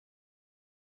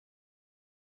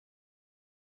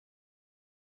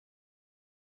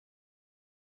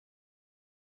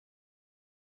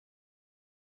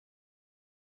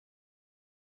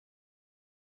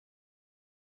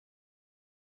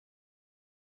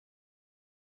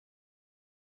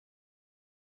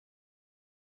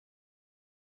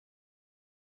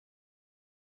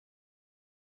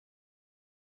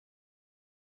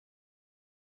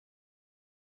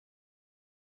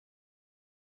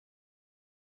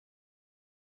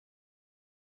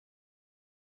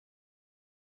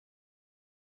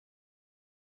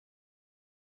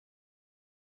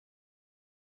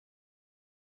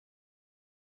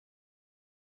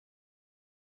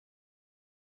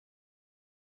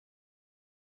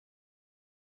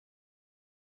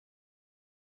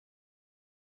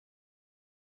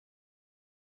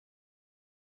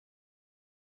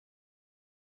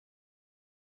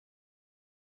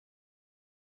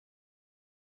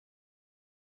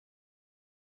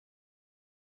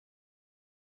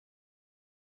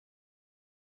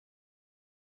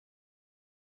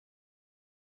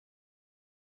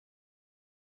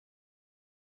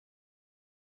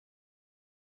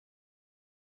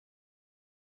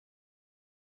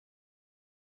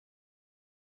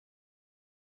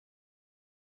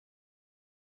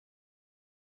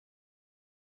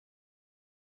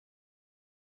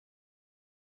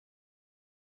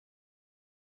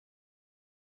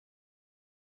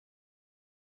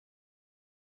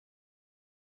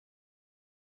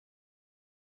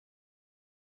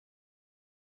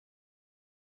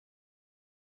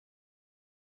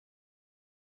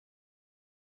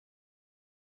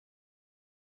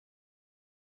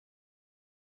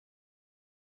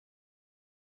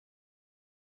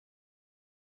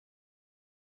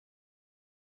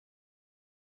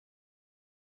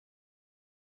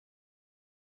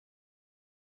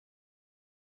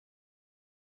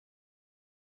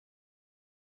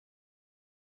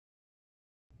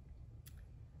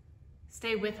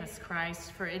Stay with us,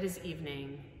 Christ, for it is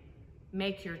evening.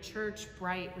 Make your church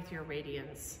bright with your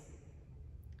radiance.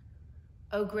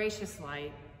 O gracious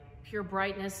light, pure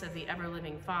brightness of the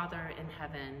ever-living Father in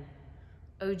heaven,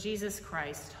 O Jesus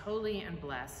Christ, holy and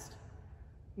blessed,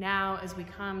 now as we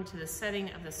come to the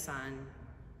setting of the sun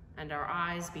and our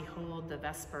eyes behold the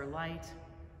vesper light,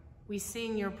 we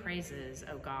sing your praises,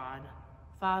 O God,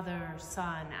 Father,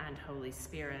 Son, and Holy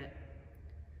Spirit.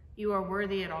 You are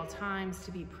worthy at all times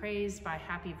to be praised by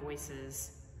happy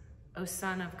voices, O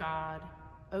Son of God,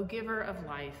 O Giver of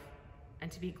life,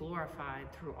 and to be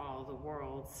glorified through all the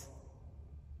worlds.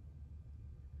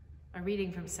 A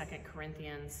reading from 2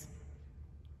 Corinthians.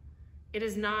 It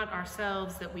is not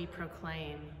ourselves that we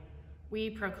proclaim. We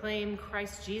proclaim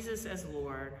Christ Jesus as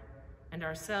Lord, and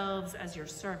ourselves as your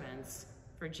servants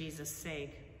for Jesus'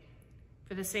 sake.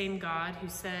 For the same God who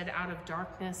said, "Out of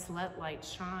darkness let light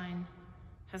shine,"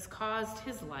 has caused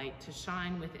his light to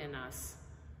shine within us,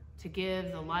 to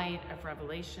give the light of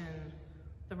revelation,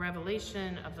 the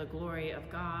revelation of the glory of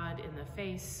God in the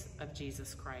face of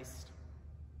Jesus Christ.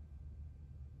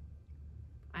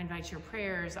 I invite your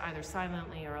prayers either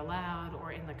silently or aloud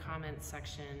or in the comments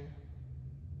section.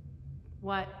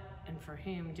 What and for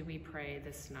whom do we pray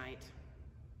this night?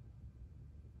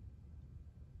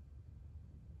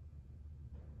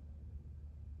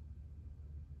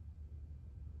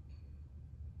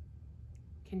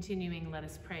 Continuing, let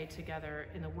us pray together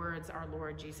in the words our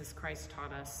Lord Jesus Christ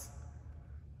taught us.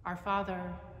 Our Father,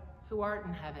 who art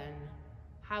in heaven,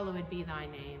 hallowed be thy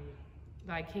name.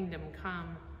 Thy kingdom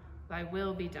come, thy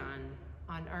will be done,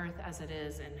 on earth as it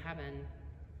is in heaven.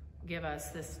 Give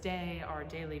us this day our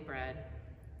daily bread,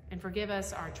 and forgive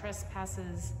us our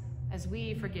trespasses as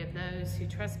we forgive those who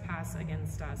trespass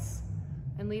against us.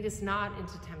 And lead us not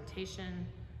into temptation,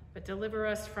 but deliver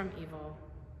us from evil.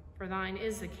 For thine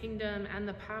is the kingdom and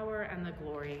the power and the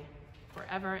glory,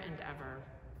 forever and ever.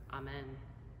 Amen.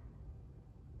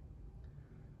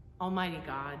 Almighty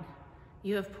God,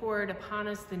 you have poured upon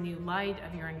us the new light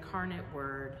of your incarnate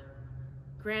word.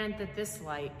 Grant that this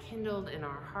light, kindled in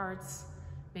our hearts,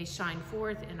 may shine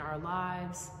forth in our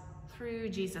lives through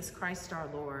Jesus Christ our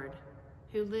Lord,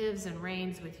 who lives and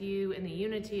reigns with you in the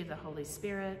unity of the Holy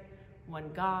Spirit,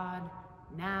 one God,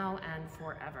 now and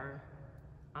forever.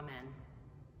 Amen.